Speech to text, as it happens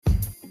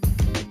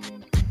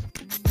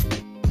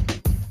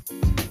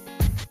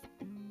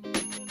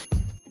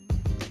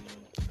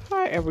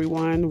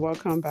everyone.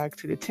 Welcome back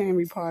to the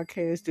Tammy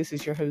podcast. This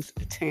is your host,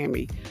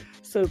 Tammy.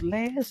 So,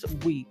 last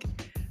week,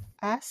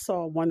 I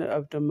saw one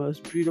of the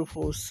most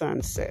beautiful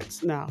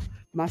sunsets. Now,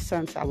 my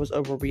sense I was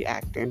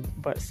overreacting,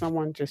 but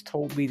someone just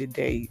told me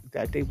today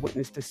that they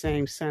witnessed the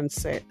same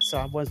sunset, so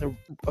I wasn't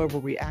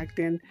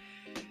overreacting.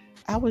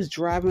 I was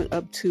driving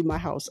up to my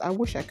house. I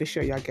wish I could show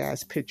y'all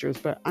guys pictures,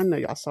 but I know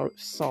y'all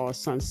saw a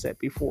sunset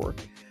before.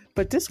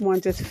 But this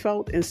one just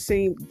felt and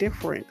seemed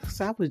different.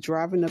 So I was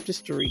driving up the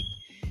street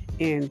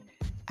and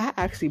I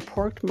actually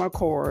parked my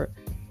car,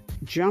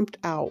 jumped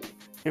out,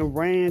 and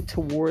ran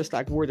towards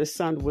like where the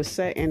sun was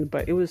setting,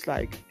 but it was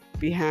like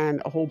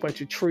behind a whole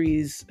bunch of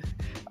trees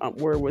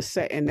where it was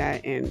setting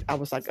at, and I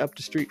was like up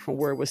the street from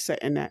where it was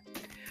setting at.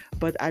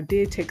 But I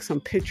did take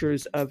some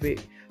pictures of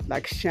it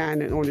like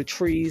shining on the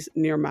trees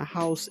near my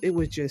house. It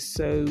was just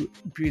so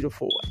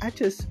beautiful. I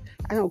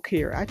don't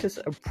care. I just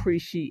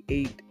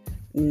appreciate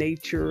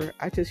nature.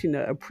 I just,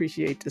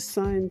 appreciate the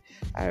sun.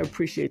 I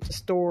appreciate the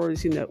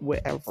stars,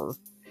 whatever.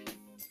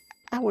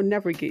 I will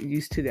never get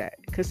used to that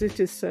because it's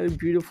just so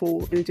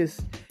beautiful. And it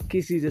just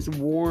gives you this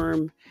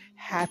warm,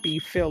 happy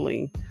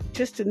feeling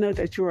just to know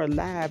that you're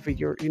alive and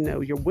you're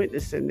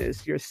witnessing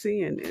this, you're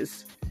seeing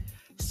this.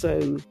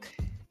 So,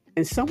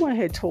 and someone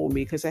had told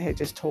me, because I had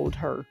just told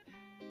her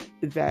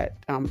that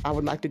I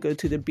would like to go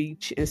to the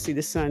beach and see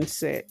the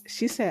sunset.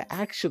 She said,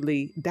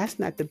 actually, that's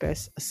not the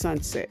best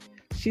sunset.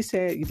 She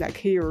said, like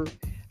here,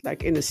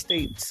 like in the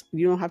States,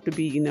 you don't have to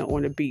be,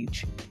 on the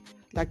beach.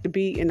 Like to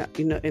be in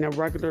a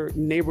regular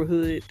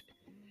neighborhood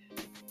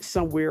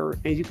somewhere,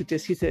 and you could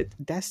just, he said,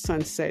 that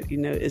sunset,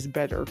 is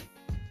better.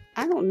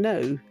 I don't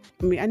know.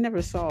 I mean, I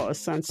never saw a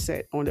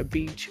sunset on a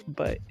beach,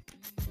 but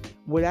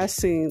what I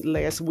seen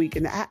last week,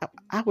 and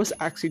I was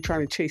actually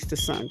trying to chase the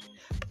sun.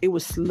 It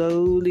was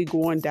slowly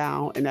going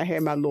down, and I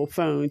had my little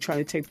phone trying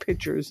to take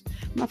pictures.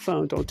 My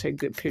phone don't take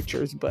good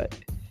pictures, but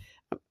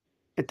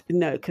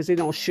no, because they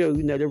don't show,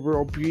 the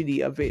real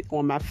beauty of it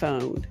on my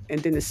phone.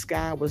 And then the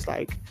sky was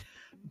like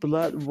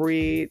blood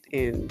red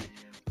and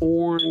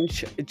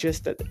orange,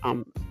 just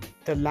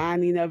the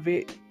lining of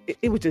it.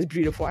 It was just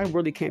beautiful. I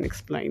really can't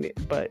explain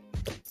it, but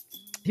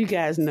you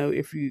guys know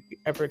if you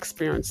ever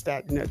experienced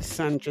that, the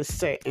sun just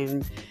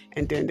setting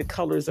and then the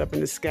colors up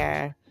in the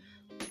sky.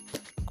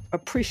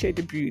 Appreciate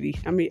the beauty.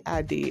 I mean,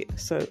 I did.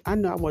 So I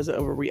know I wasn't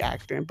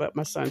overreacting, but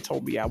my son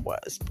told me I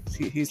was.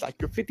 He's like,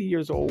 you're 50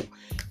 years old,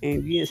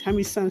 and how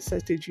many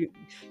sunsets did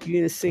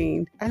you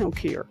seen? I don't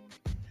care.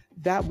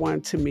 That one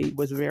to me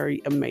was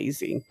very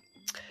amazing.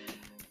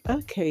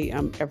 Okay,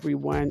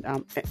 everyone.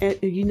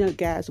 And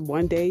guys,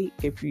 one day,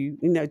 if you,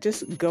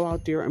 just go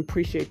out there and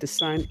appreciate the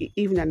sun,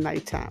 even at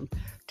nighttime.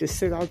 Just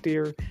sit out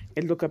there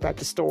and look up at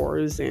the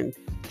stars and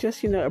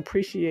just,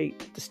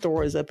 appreciate the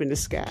stars up in the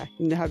sky.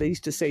 You know how they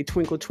used to say,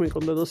 twinkle,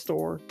 twinkle, little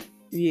star?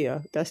 Yeah,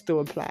 that still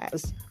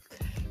applies.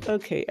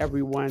 Okay,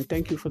 everyone.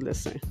 Thank you for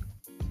listening.